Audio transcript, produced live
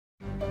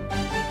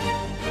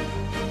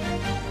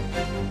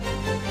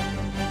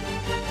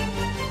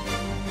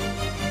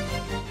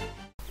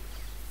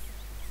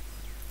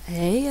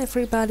Hey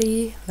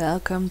everybody,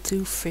 welcome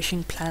to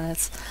Fishing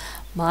Planet.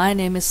 My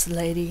name is the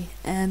Lady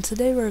and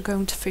today we're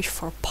going to fish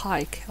for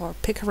pike or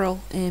pickerel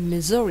in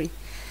Missouri.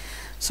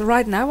 So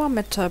right now I'm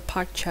at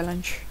Pike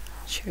Challenge.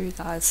 I'll show you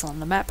guys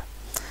on the map.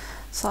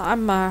 So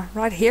I'm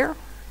right here,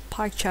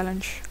 Pike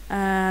Challenge,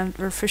 and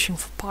we're fishing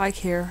for pike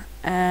here,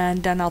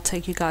 and then I'll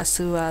take you guys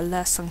to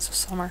Last Songs of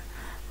Summer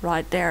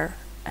right there,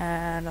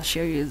 and I'll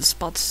show you the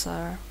spots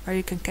where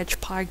you can catch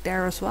pike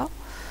there as well.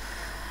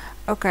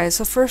 Okay,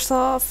 so first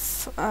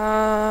off,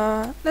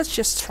 let's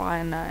just try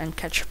and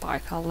catch a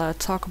pike. I'll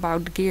talk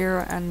about the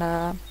gear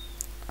and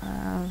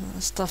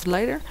stuff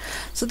later.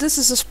 So this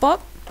is a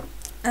spot.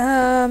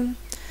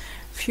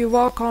 If you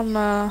walk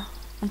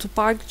onto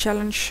Pike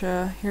Challenge,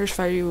 here's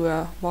where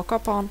you walk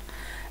up on.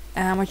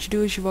 And what you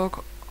do is you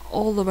walk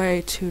all the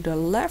way to the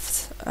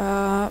left,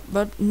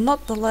 but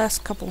not the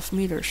last couple of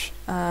meters.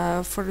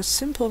 For the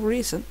simple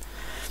reason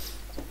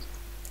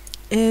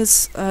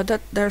is that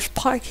there's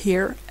pike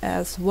here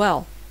as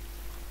well.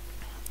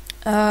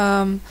 So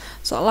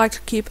I like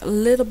to keep a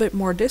little bit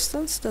more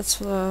distance.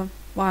 That's why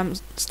I'm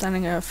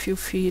standing a few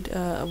feet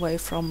away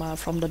from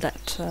the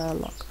dead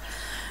log.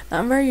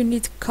 Now where you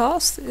need to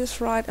cast is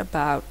right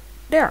about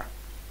there.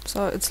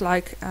 So it's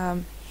like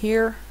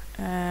here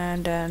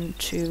and then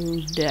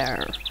to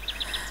there.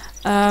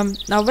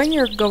 Now when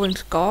you're going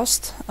to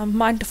cast,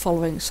 mind the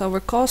following. So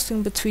we're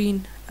casting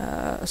between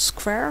a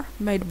square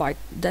made by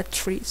dead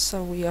trees.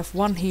 So we have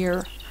one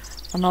here,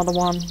 another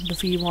one, the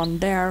V1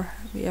 there,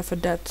 we have a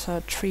dead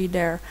tree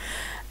there,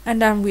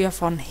 and then we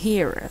have one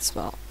here as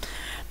well.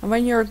 And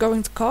when you're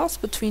going to cast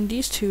between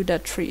these two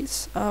dead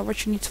trees,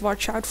 what you need to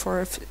watch out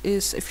for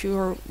is if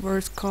you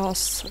were to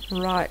cast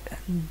right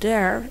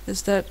there,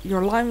 is that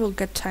your line will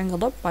get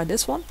tangled up by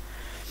this one.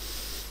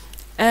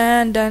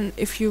 And then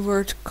if you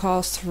were to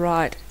cast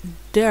right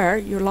there,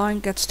 your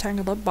line gets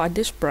tangled up by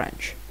this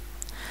branch.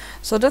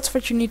 So that's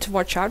what you need to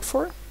watch out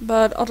for,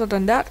 but other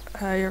than that,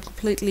 you're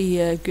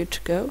completely good to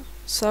go.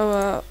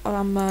 So what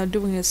I'm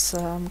doing is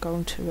I'm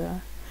going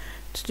to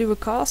do a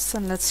cast,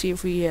 and let's see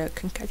if we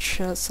can catch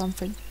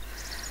something.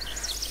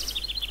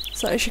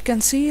 So as you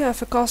can see, I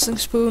have a casting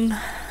spoon,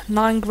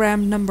 9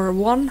 gram number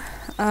 1.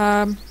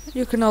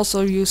 You can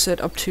also use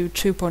it up to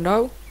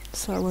 2.0,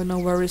 so no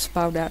worries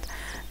about that.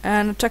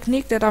 And the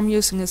technique that I'm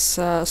using is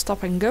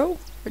stop and go,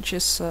 which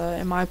is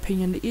in my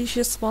opinion the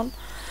easiest one.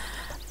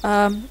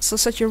 So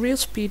set your reel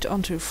speed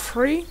onto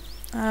 3.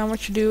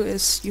 What you do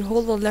is you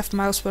hold the left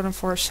mouse button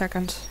for a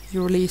second,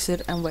 you release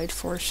it and wait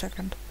for a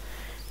second.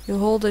 You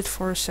hold it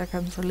for a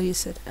second,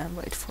 release it and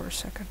wait for a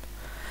second.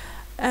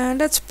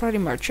 And that's pretty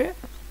much it.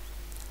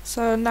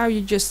 So now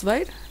you just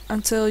wait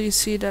until you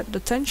see that the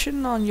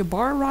tension on your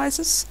bar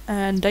rises,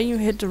 and then you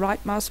hit the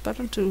right mouse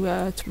button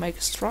to make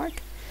a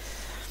strike.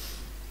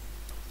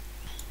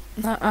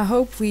 Now I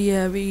hope we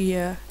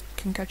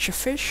can catch a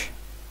fish.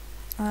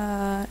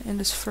 In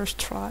this first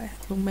try.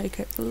 We'll make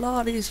it a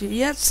lot easier.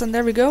 Yes, and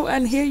there we go.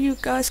 And here you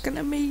guys can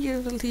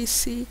immediately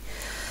see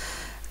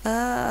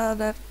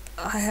that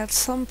I had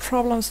some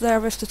problems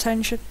there with the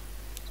tension.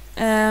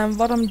 And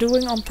what I'm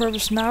doing on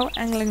purpose now,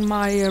 angling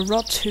my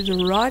rod to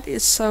the right,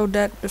 is so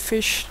that the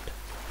fish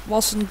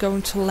wasn't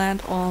going to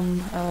land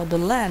on the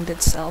land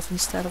itself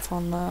instead of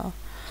on the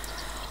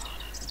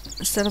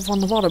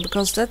water,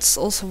 because that's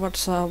also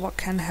what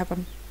can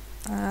happen.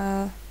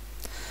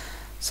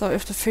 So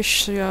if the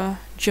fish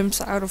jumps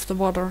out of the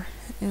water,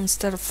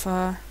 instead of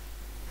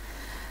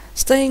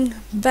staying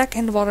back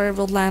in the water, it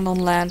will land on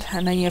land,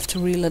 and then you have to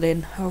reel it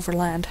in over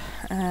land.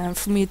 And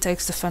for me, it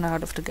takes the fun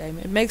out of the game.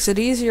 It makes it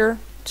easier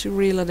to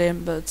reel it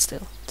in, but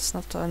still, it's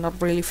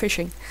not really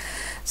fishing.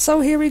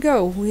 So here we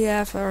go. We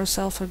have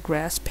ourselves a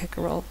grass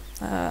pickerel.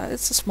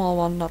 It's a small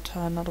one, not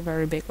a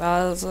very big.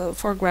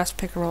 For a grass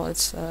pickerel,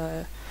 it's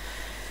a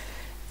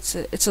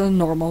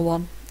normal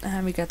one.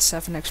 And we get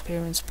 7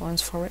 experience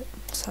points for it,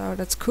 so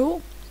that's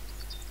cool.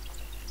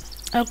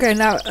 Okay,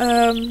 now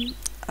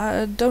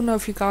I don't know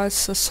if you guys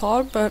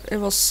saw it, but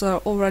it was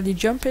already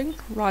jumping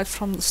right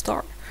from the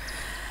start,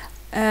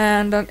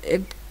 and then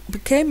it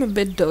became a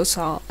bit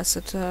docile as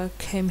it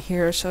came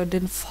here, so it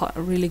didn't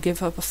really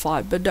give up a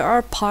fight. But there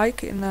are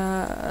pike,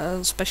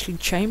 especially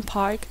chain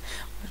pike,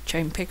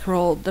 chain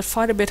pickerel, that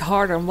fight a bit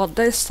harder, and what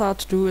they start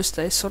to do is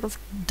they sort of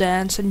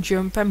dance and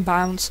jump and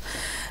bounce.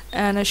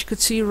 And as you could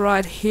see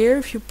right here,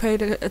 if you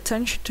paid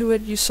attention to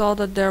it, you saw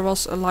that there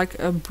was like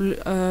a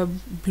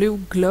blue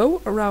glow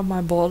around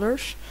my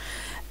borders.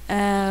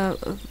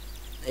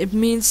 It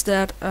means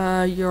that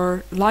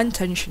your line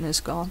tension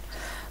is gone.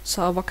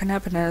 So what can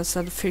happen is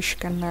that the fish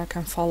can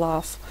fall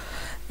off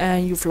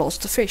and you've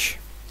lost the fish.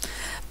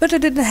 But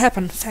it didn't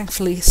happen,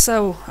 thankfully.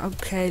 So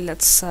okay,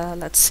 let's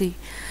see.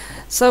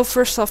 So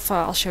first off,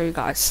 I'll show you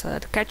guys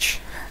the catch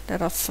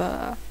that I've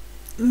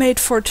made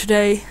for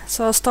today.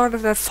 So I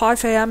started at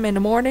 5 AM in the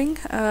morning.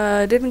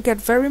 Didn't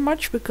get very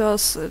much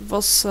because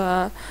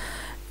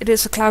it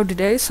is a cloudy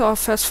day, so I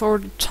fast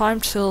forwarded time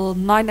till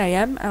 9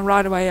 AM, and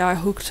right away I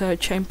hooked a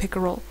chain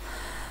pickerel.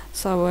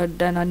 So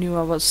then I knew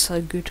I was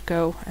good to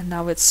go, and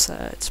now it's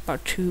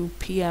about 2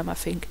 PM I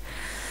think.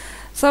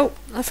 So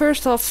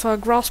first off,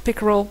 grass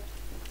pickerel.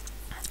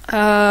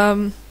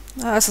 As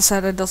I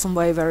said, it doesn't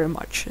weigh very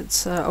much.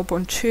 It's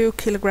 0.2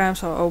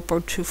 kilograms or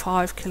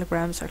 0.25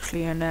 kilograms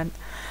actually, and then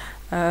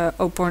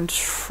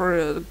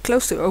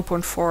close to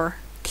 0.4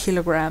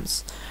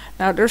 kilograms.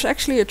 Now there's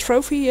actually a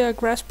trophy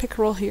grass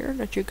pickerel here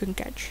that you can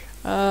catch,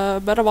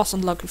 but I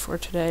wasn't lucky for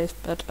today.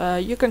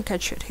 But you can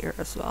catch it here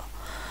as well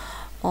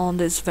on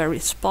this very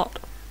spot.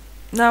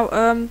 Now,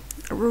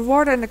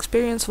 reward and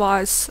experience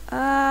wise,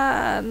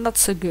 not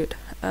so good.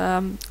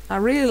 I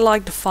really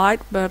like the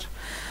fight, but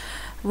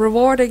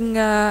rewarding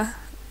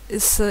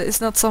is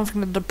not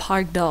something that the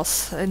pike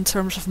does in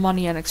terms of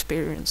money and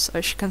experience.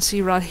 As you can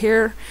see right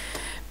here,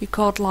 we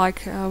caught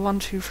like 1,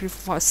 2, 3, 4,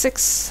 5,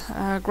 6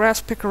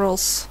 grass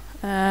pickerels,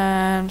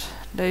 and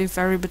they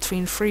vary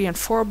between 3 and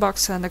 4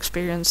 bucks, and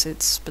experience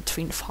it's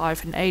between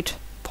 5 and 8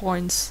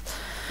 points.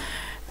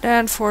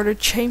 Then for the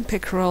chain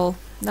pickerel,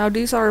 now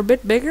these are a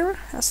bit bigger,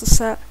 as I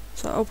said,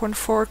 so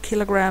 0.4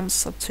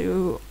 kilograms up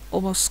to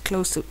almost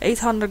close to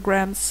 800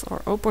 grams or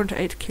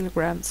 0.8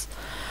 kilograms.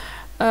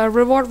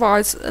 Reward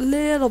wise, a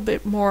little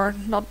bit more,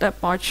 not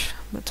that much,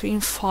 between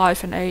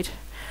 5 and 8.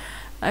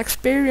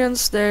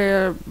 Experience,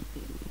 they're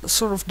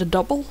sort of the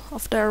double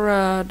of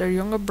their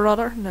younger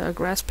brother, the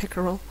grass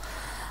pickerel,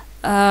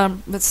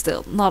 but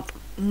still not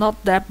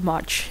that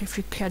much. If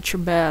you catch a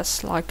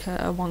bass, like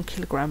a 1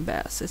 kilogram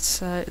bass,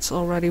 it's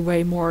already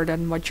way more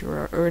than what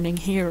you're earning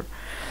here.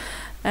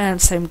 And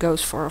same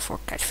goes for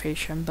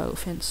catfish and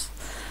bowfins.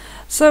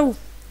 So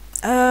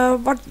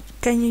what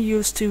can you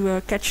use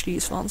to catch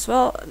these ones?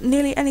 Well,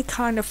 nearly any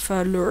kind of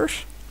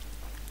lures.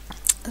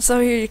 So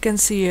here you can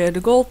see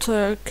the gold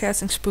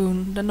casting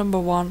spoon, the number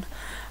 1.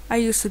 I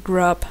use the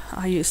grub,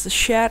 I use the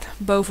shad,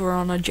 both are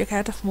on a jig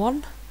head of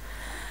 1.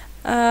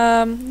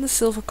 The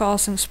silver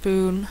casting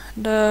spoon,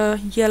 the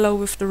yellow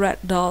with the red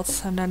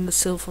dots, and then the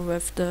silver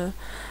with the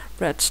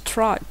red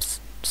stripes.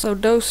 So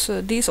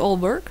these all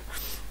work.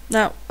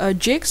 Now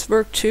jigs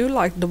work too,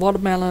 like the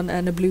watermelon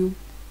and the blue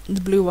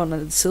one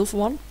and the silver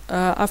one.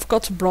 I've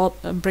got to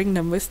bring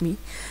them with me,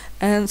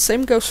 and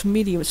same goes for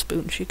medium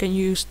spoons. You can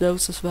use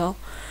those as well,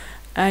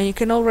 and you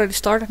can already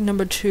start at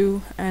number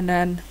 2 and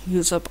then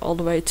use up all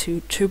the way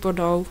to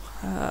 2.0.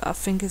 I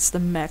think it's the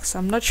max.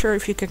 I'm not sure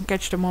if you can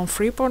catch them on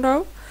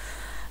 3.0.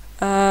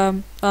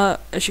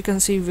 As you can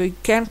see, we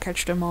can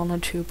catch them on a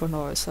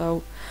 2.0,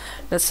 so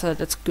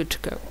that's good to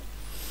go.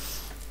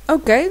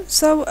 Okay,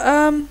 so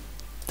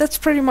that's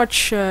pretty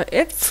much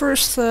it.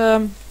 First,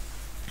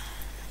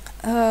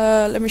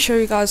 let me show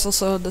you guys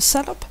also the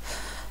setup.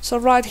 So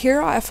right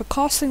here I have a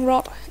casting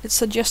rod. It's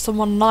a just a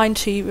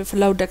 190 with a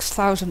Lodex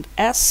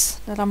 1000S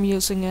that I'm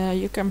using.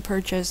 You can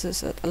purchase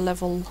this at a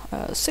level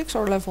 6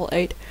 or level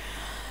 8.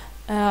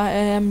 I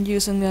am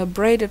using a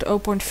braided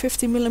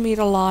 0.50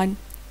 millimeter line,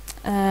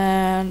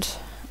 and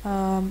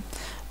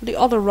the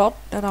other rod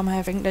that I'm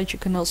having that you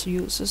can also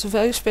use is a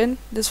value spin.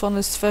 This one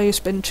is value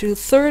spin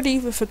 230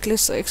 with a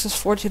Glister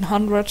XS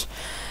 1400.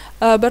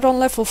 But on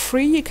level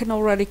 3 you can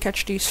already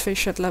catch these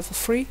fish at level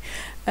 3.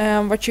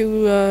 What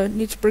you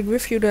need to bring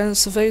with you then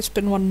is the value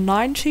spin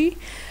 190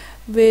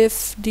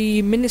 with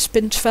the mini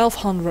spin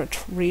 1200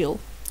 reel,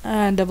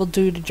 and that will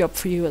do the job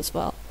for you as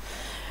well.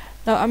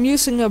 Now I'm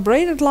using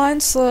braided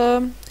lines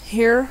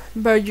here,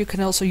 but you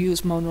can also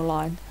use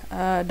monoline.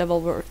 That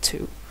will work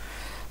too.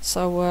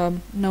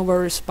 So no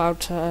worries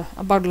about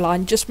the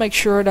line. Just make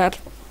sure that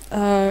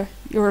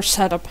your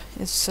setup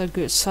is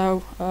good.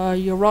 So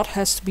your rod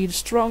has to be the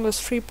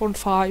strongest,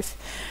 3.5,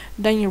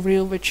 then your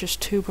reel, which is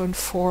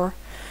 2.4,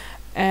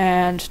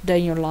 and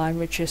then your line,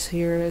 which is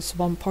here, is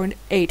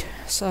 1.8.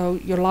 So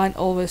your line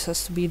always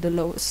has to be the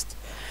lowest,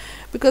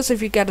 because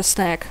if you get a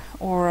snag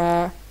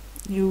or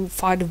you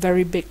find a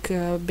very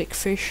big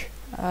fish,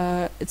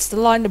 it's the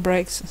line that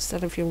breaks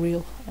instead of your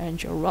reel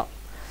and your rod.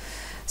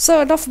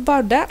 So enough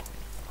about that.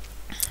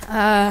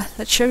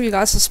 Let's show you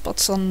guys the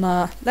spots on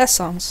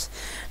lessons.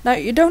 Now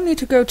you don't need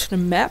to go to the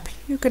map,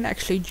 you can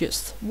actually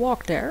just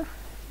walk there,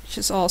 which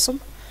is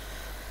awesome.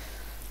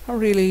 I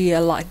really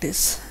like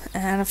this,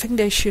 and I think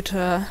they should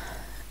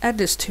add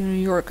this to New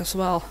York as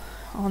well.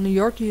 On New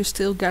York you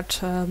still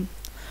get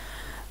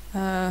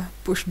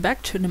pushed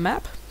back to the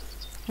map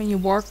when you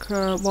walk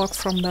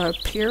from the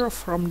pier or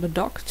from the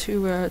dock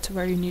to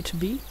where you need to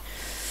be.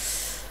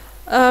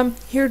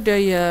 Here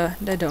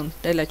they don't.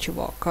 They let you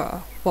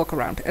walk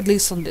around. At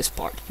least on this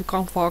part, you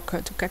can't walk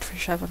to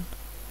Catfish Heaven.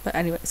 But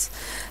anyways,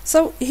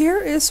 so here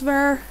is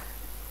where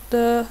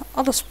the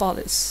other spot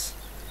is.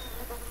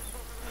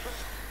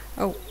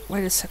 Oh,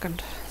 wait a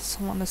second.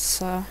 Someone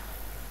is.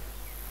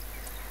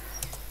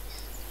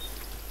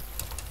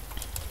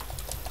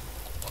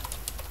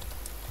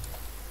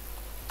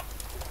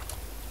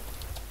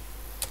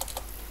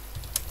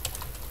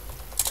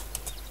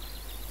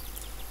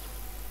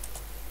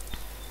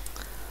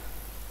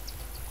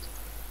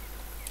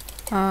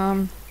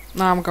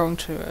 Now I'm going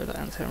to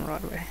enter him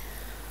right away.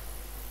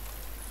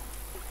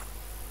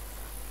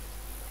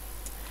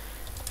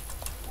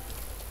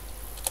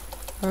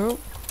 Oh,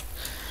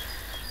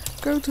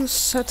 go to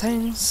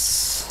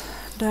settings,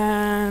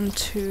 then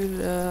to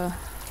the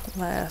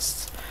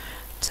last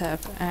tab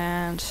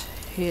and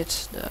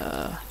hit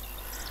the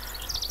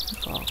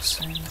box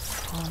in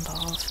front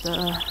of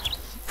the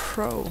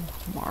Pro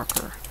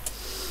marker.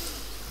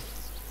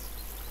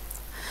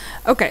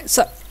 Okay,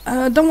 so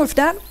done with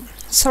that.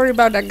 Sorry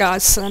about that,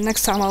 guys.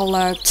 Next time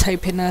I'll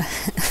tape in a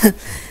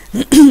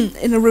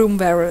in a room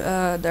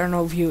where there are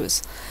no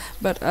viewers.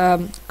 But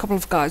a couple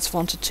of guys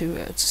wanted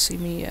to see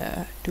me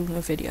doing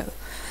a video.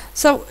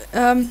 So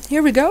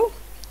here we go.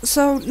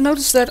 So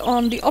notice that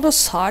on the other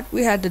side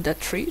we had the dead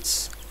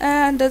trees,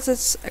 and that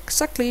is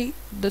exactly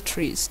the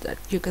trees that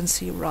you can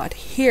see right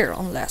here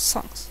on Last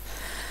Songs.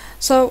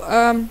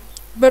 So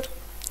but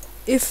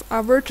if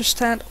I were to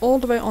stand all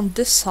the way on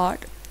this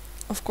side,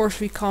 of course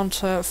we can't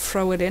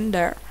throw it in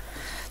there.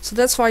 So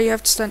that's why you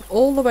have to stand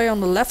all the way on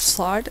the left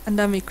side, and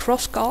then we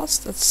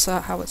crosscast. That's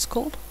how it's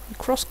called. We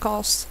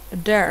crosscast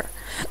there.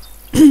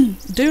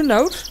 Do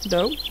note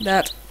though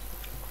that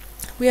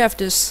we have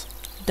this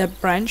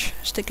dead branch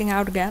sticking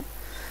out again.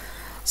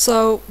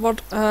 So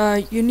what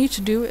you need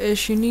to do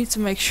is you need to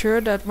make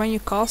sure that when you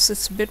cast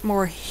it's a bit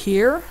more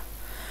here,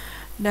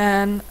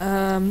 then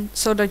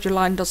so that your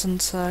line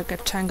doesn't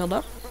get tangled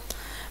up.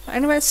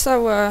 Anyway,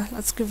 so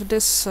let's give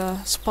this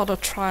spot a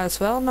try as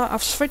well. Now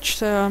I've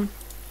switched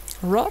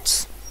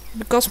rods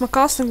because my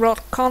casting rod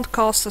can't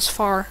cast as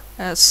far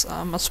as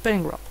my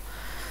spinning rod.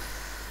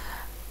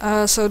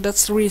 So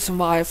that's the reason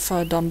why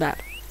I've done that.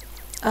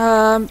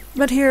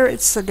 But here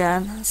it's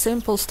again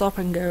simple stop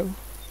and go.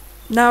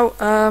 Now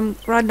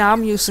right now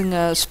I'm using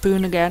a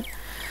spoon again,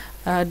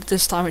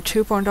 this time at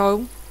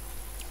 2.0.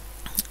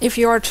 If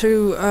you are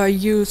to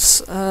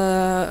use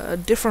a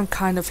different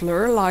kind of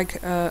lure,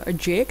 like a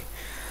jig,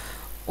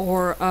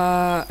 or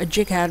a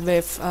jig head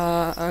with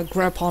a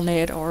grab on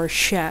it, or a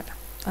shed,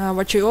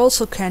 what you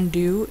also can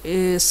do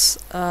is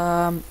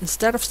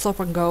instead of stop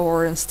and go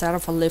or instead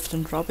of a lift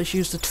and drop, is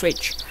use the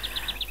twitch.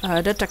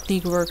 That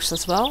technique works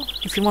as well.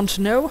 If you want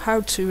to know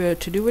how to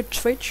do it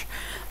twitch,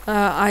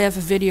 I have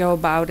a video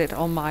about it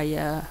on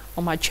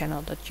my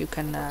channel that you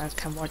can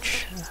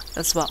watch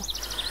as well.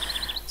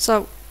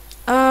 So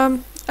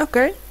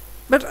okay,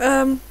 but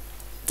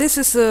this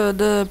is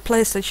the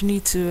place that you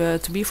need to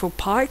be for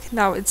pike.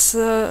 Now it's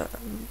a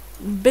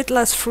bit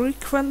less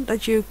frequent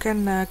that you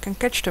can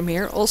catch them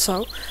here.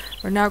 Also,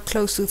 we're now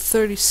close to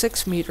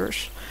 36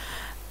 meters.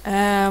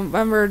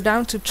 When we're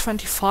down to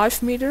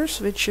 25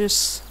 meters, which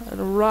is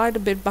right a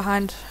bit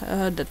behind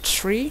the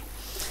tree,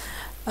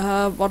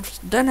 what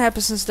then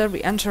happens is that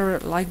we enter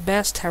like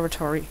bass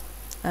territory.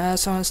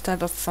 So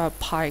instead of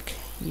pike,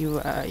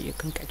 you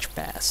can catch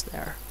bass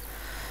there.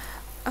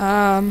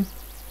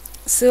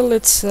 Still,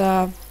 it's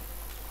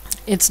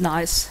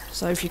nice.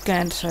 So if you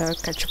can't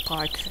catch a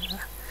pike,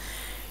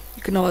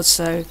 you can always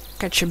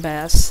catch a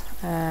bass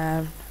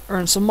and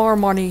earn some more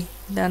money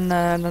than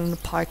the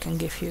pike can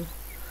give you.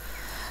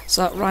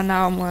 So right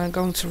now I'm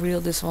going to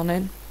reel this one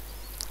in.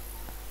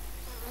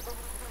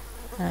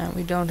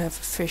 We don't have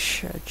a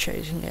fish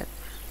chasing it.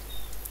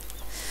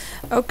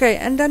 Okay,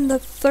 and then the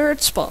third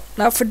spot.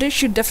 Now for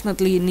this you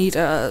definitely need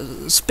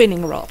a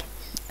spinning rod.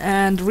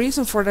 And the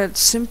reason for that is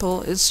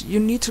simple, is you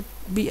need to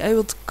be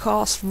able to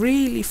cast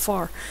really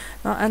far.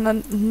 Now, and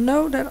I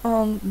know that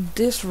on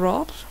this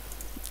rod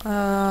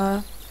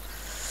I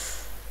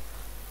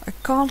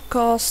can't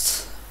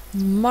cast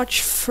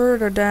much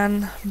further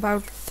than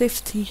about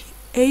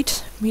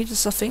 58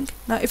 meters, I think.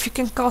 Now if you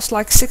can cast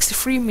like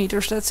 63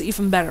 meters, that's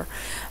even better.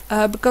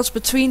 Because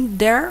between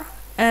there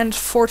and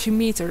 40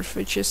 meters,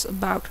 which is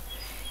about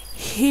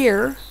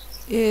here,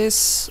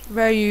 is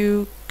where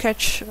you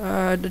catch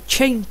the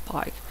chain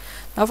pike.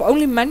 Now I've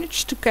only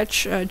managed to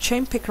catch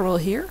chain pickerel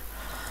here,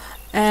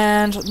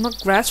 and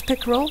not grass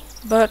pickerel,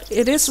 but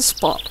it is a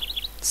spot.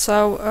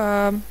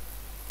 So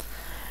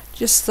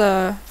just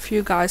for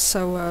you guys,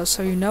 so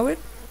you know it.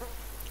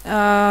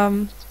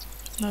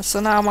 So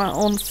now I'm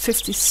on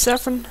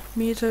 57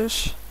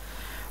 meters,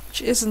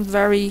 which isn't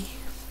very.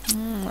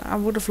 I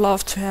would have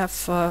loved to have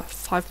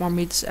 5 more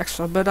meters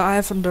extra, but I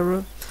haven't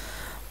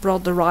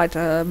brought the right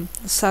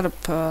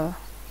setup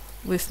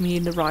with me,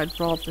 the right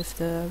rod with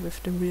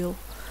the reel.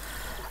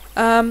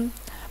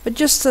 But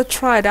just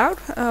try it out.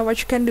 What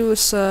you can do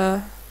is,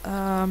 for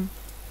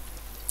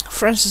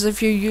instance,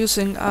 if you're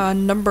using a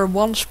number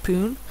 1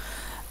 spoon,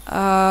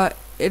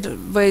 it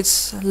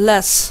weighs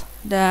less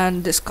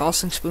than this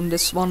casting spoon.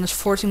 This one is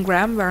 14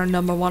 gram, where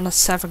number 1 is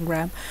 7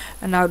 gram.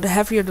 And now the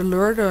heavier the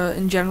lure,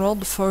 in general,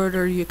 the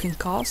further you can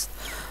cast.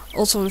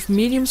 Also with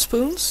medium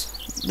spoons,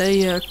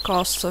 they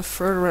cast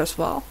further as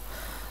well.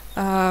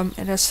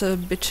 It has a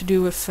bit to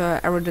do with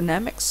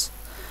aerodynamics.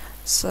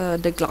 It's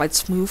they glide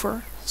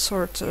smoother,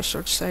 sort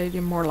of say.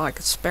 They're more like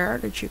a spare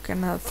that you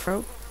can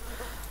throw.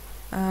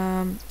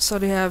 So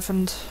they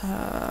don't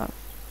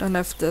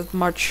have that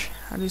much,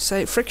 how do you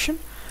say, friction.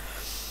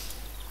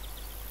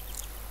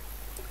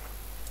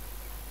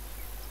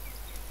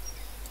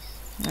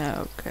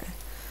 Okay,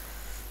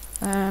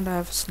 and I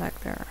have a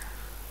snack there.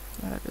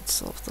 It's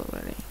solved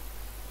already.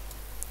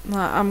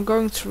 Now I'm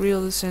going to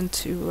reel this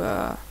into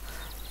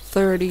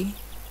 30,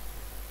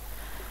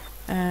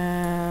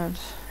 and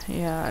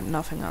Yeah,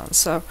 nothing else.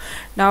 So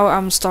now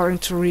I'm starting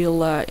to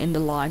reel in the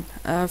line,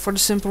 for the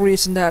simple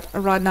reason that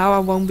right now I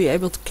won't be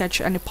able to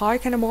catch any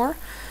pike anymore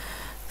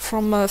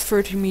from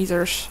 30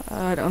 meters.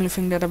 The only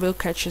thing that I will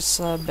catch is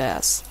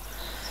bass.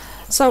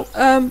 So,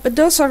 but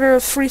those are the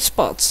 3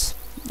 spots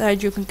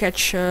that you can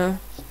catch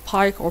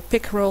pike or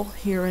pickerel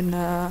here in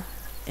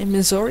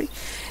Missouri.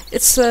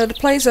 It's the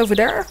place over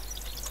there.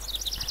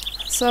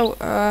 So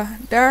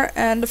there,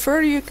 and the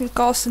further you can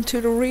cast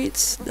into the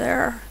reeds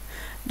there,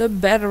 the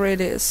better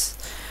it is.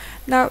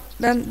 Now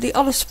then, the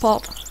other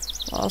spot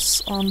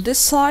was on this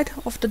side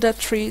of the dead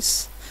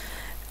trees,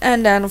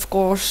 and then of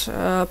course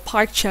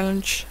pike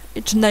challenge.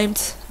 It's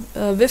named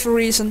with a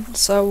reason.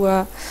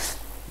 So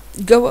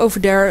go over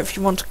there if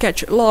you want to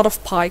catch a lot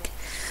of pike,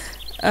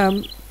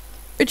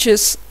 which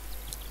is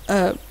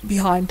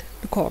behind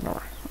the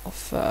corner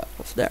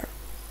of there.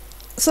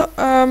 So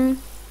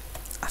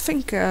I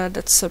think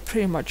that's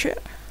pretty much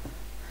it.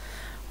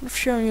 I've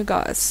shown you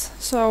guys.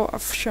 So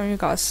I've shown you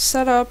guys the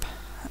setup.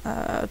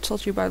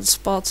 Told you about the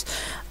spots,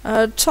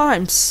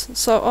 times.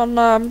 So on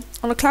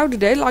a cloudy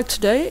day like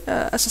today,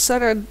 as I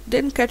said, I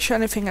didn't catch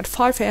anything at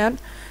 5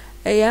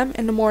 a.m.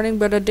 in the morning,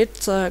 but I did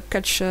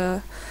catch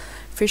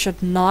fish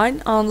at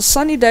 9. On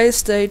sunny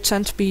days, they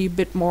tend to be a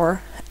bit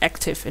more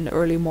active in the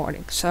early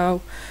morning.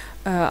 So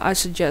I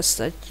suggest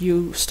that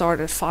you start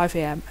at 5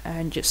 a.m.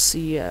 and just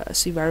see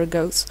where it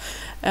goes.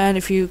 And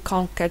if you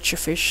can't catch a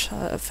fish,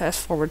 fast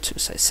forward to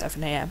say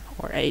 7 a.m.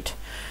 or 8,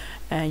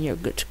 and you're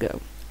good to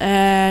go.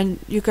 And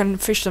you can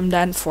fish them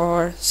then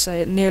for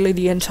say nearly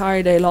the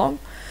entire day long.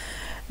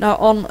 Now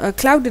on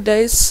cloudy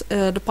days,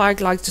 the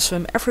pike like to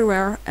swim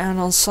everywhere, and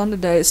on sunny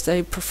days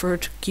they prefer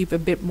to keep a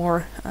bit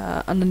more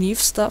underneath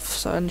stuff,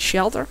 so in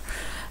shelter.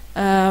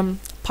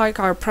 Pike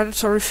are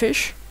predatory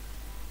fish,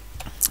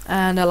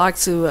 and they like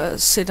to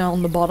sit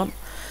on the bottom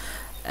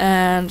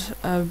and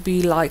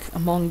be like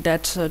among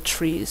dead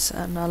trees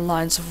and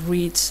lines of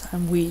reeds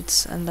and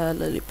weeds and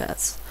lily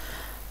pads.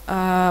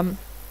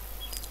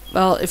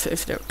 Well,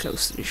 if they're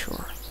close to the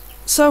shore.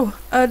 So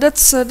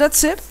that's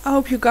it. I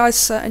hope you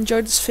guys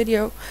enjoyed this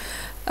video.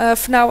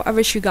 For now, I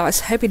wish you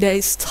guys happy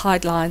days,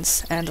 tight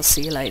lines, and I'll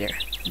see you later.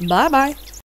 Bye bye.